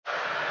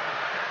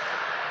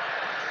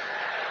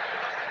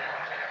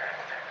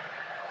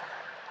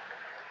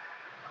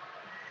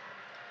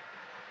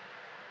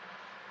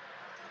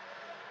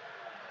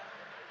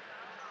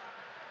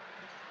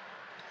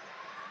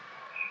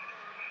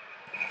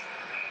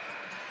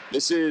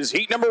This is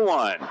heat number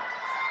 1.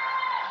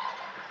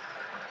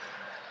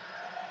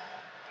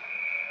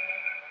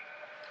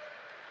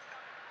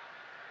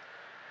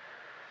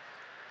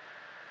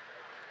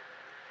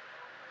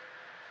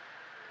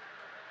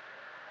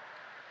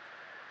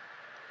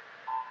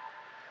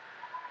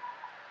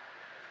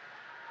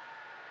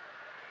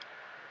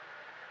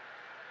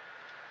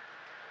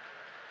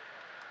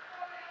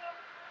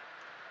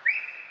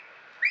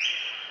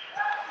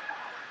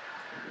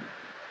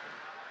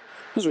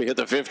 As we hit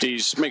the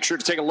 50s, make sure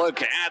to take a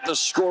look at the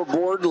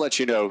scoreboard to let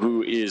you know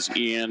who is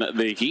in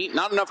the heat.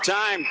 Not enough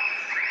time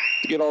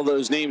to get all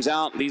those names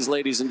out. These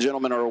ladies and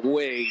gentlemen are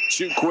way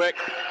too quick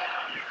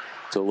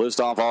to list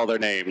off all their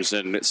names.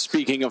 And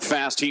speaking of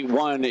fast, heat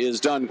 1 is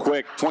done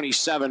quick,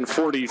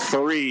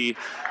 27:43.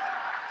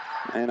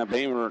 Anna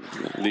Bamer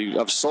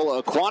of Sola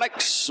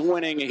Aquatics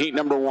winning heat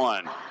number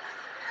 1.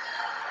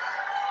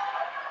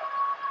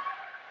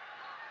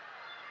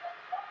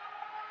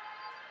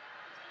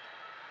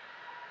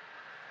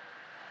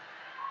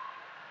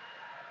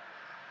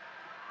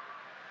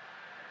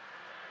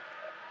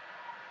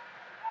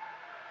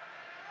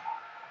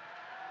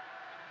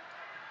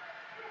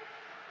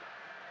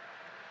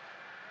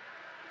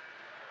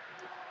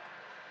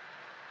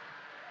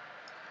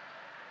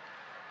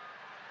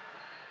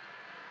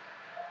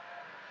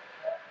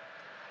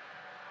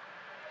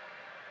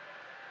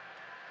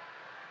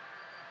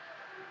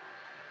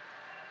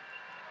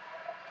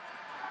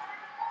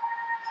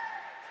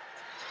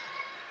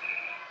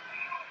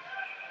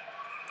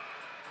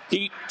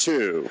 Heat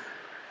 2.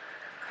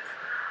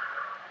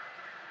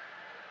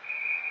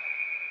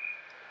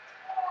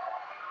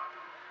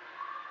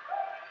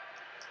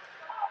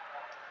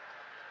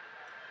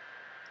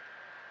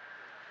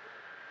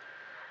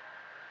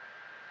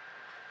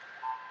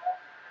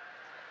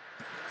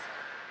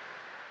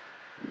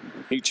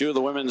 Heat 2 of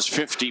the women's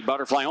 50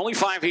 butterfly. Only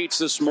 5 heats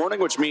this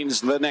morning, which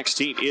means the next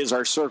heat is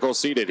our circle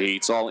seated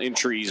heats. All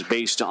entries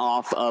based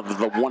off of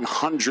the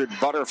 100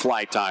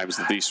 butterfly times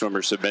that these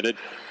swimmers submitted.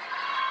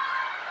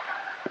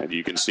 And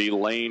you can see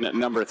lane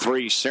number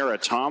 3, Sarah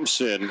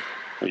Thompson,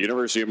 the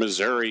University of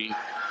Missouri,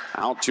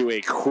 out to a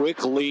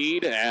quick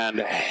lead and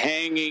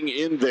hanging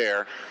in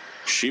there.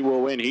 She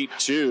will win heat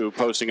 2,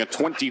 posting a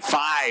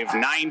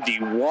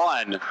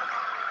 25:91.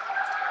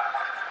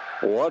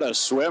 What a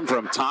swim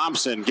from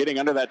Thompson, getting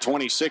under that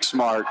 26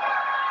 mark.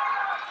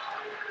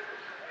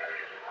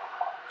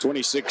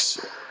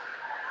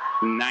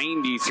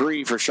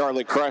 26:93 for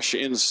Charlotte Crush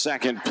in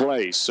second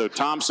place. So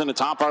Thompson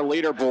atop our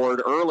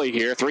leaderboard early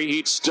here. 3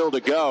 heats still to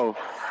go.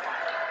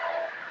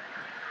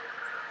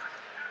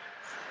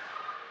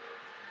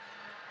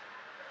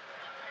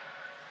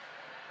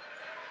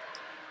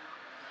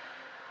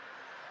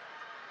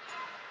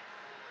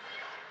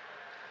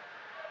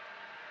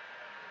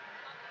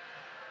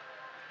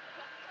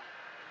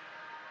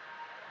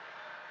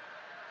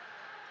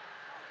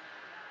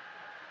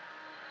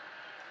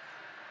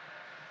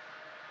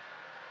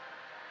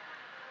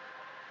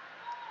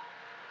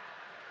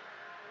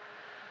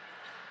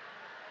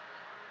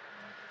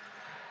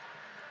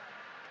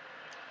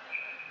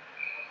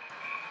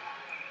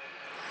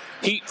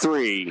 Heat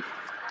 3.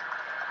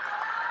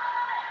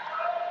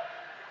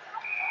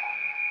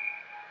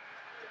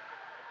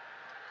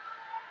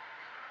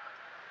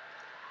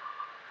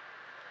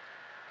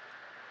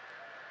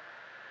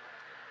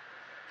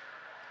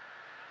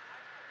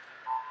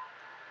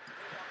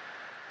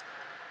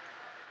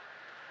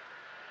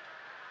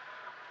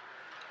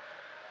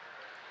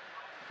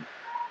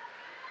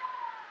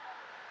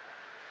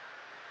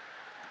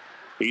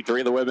 Heat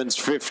 3 of the women's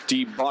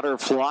 50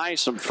 butterfly.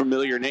 Some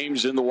familiar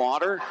names in the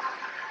water.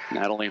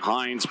 Natalie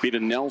Hinds,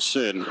 Beata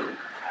Nelson.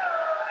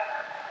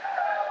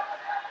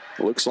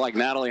 Looks like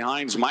Natalie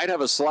Hinds might have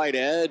a slight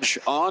edge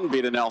on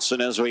Beata Nelson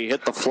as we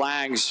hit the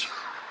flags.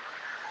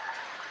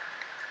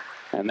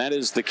 And that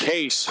is the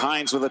case.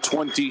 Hinds with a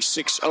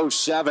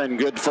 26:07,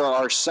 good for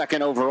our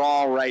second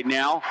overall right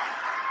now.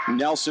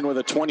 Nelson with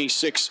a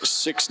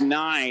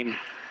 26:69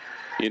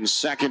 in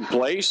second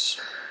place.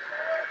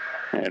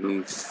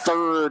 And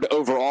third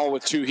overall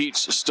with 2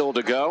 heats still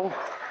to go.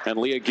 And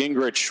Leah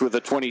Gingrich with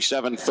a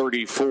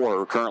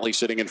 27:34, currently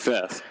sitting in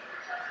 5th.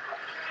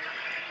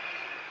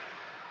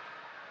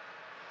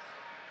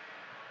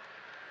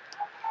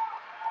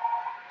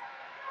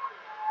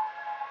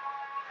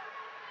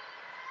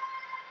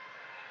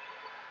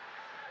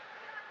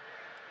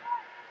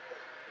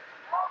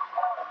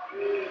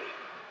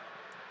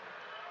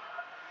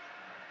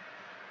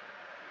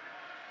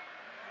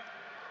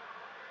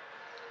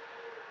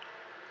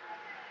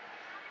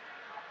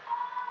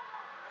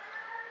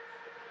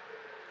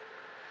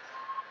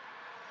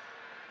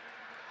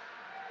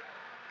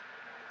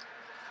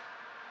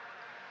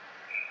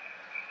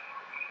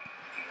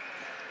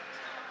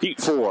 Heat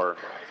 4.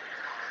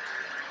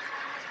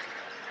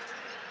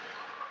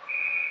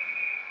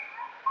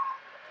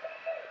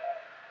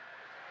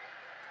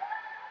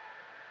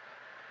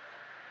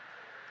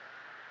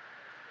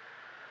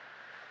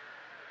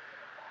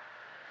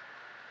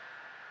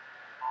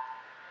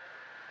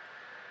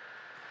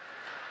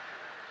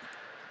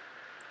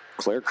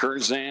 Claire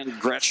Curzan,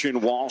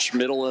 Gretchen Walsh,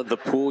 middle of the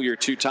pool, your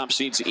two top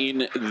seeds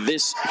in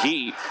this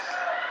heat.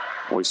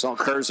 We saw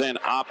Curzan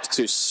opt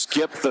to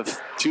skip the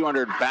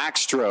 200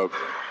 backstroke.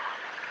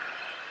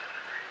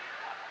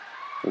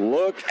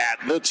 Look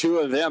at the two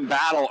of them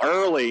battle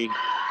early.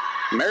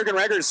 American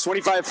record is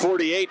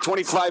 25:48,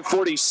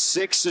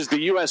 25:46 is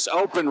the U.S.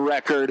 Open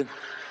record.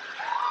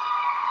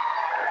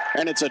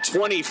 And it's a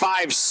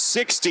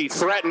 25:60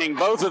 threatening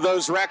both of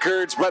those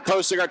records, but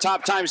posting our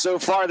top time so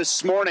far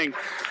this morning,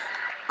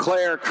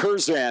 Claire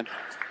Curzan.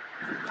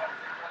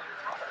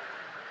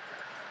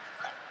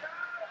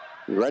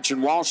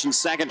 Gretchen Walsh in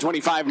second,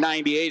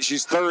 25:98.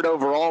 She's third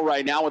overall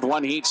right now with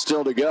one heat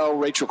still to go.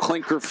 Rachel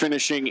Klinker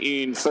finishing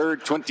in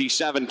third,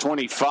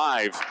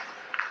 27:25.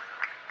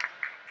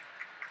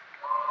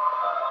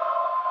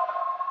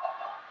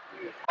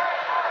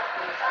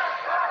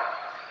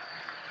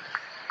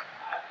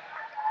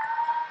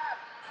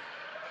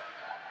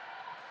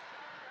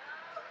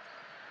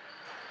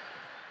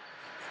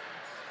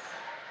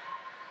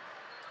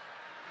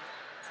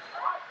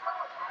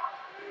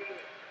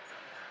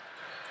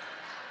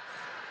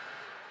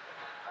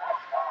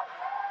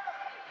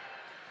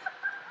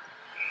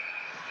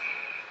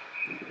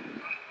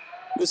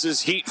 This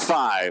is heat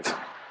 5.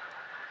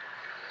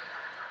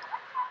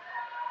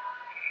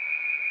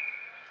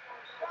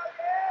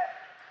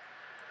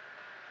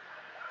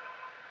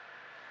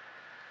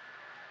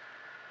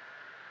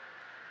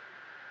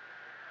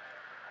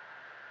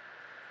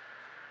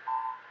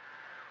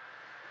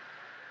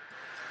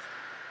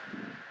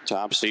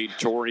 Top seed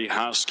Torri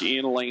Huske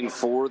in lane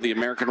 4, the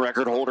American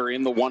record holder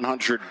in the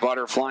 100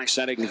 butterfly,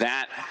 setting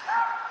that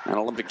at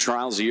Olympic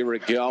trials a year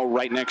ago.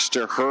 Right next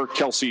to her,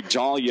 Kelsi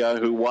Dahlia,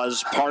 who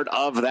was part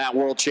of that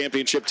World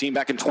Championship team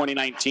back in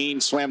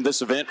 2019, swam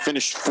this event,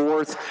 finished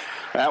 4th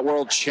at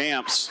World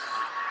Champs.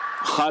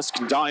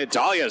 Huske,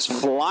 Dahlia is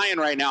flying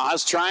right now.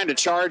 Huske trying to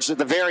charge at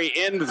the very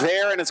end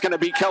there, and it's going to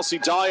be Kelsi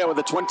Dahlia with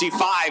a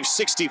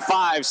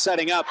 25:65,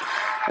 setting up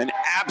an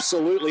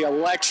absolutely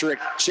electric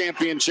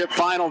championship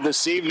final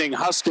this evening.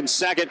 Huske in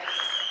second,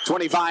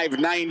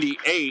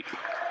 25:98.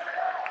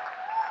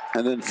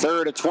 And then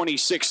third at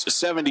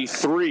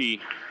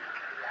 26:73.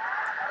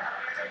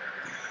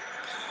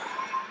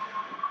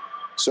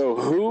 So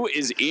who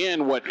is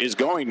in what is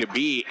going to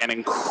be an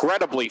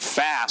incredibly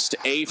fast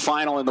A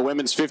final in the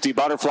women's 50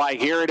 butterfly?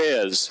 Here it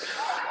is.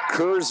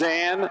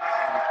 Curzan,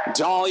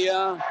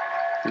 Dahlia,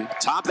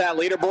 top that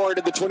leaderboard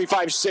at the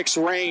 25:6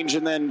 range,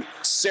 and then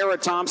Sarah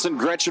Thompson,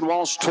 Gretchen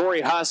Walsh,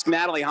 Torri Huske,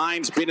 Natalie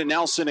Hinds, Beata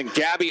Nelson, and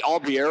Gabi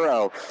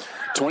Albiero.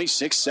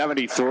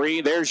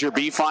 26:73. There's your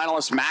B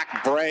finalists: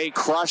 Mac, Bray,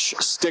 Crush,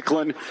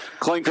 Stickland,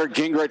 Klinker,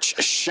 Gingrich,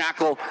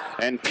 Shackle,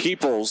 and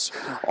Peoples,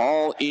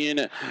 all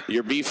in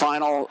your B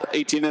final.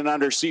 18 and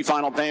under C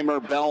final: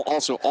 Bamer, Bell.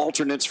 Also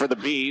alternates for the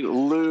B: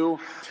 Lou,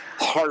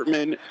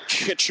 Hartman,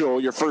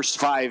 Kitchell, your first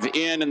 5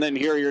 in, and then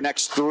here are your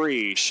next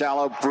 3: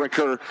 Shallow,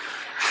 Bricker,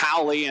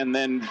 Howley, and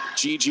then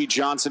Gigi,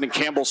 Johnson, and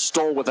Campbell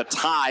Stoll with a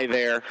tie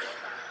there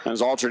as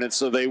alternates,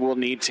 so they will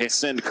need to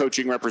send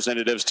coaching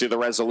representatives to the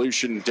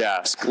resolution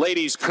desk.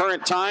 Ladies,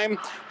 current time,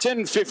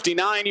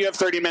 10:59. You have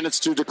 30 minutes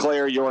to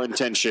declare your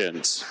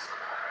intentions.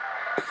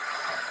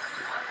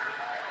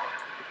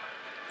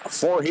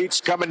 4 heats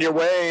coming your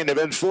way in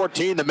event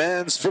 14, the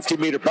men's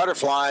 50-meter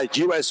butterfly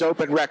U.S.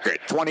 Open record,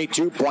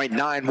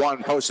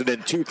 22.91, posted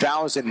in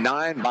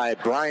 2009 by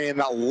Brian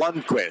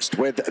Lundquist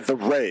with the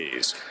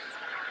Rays.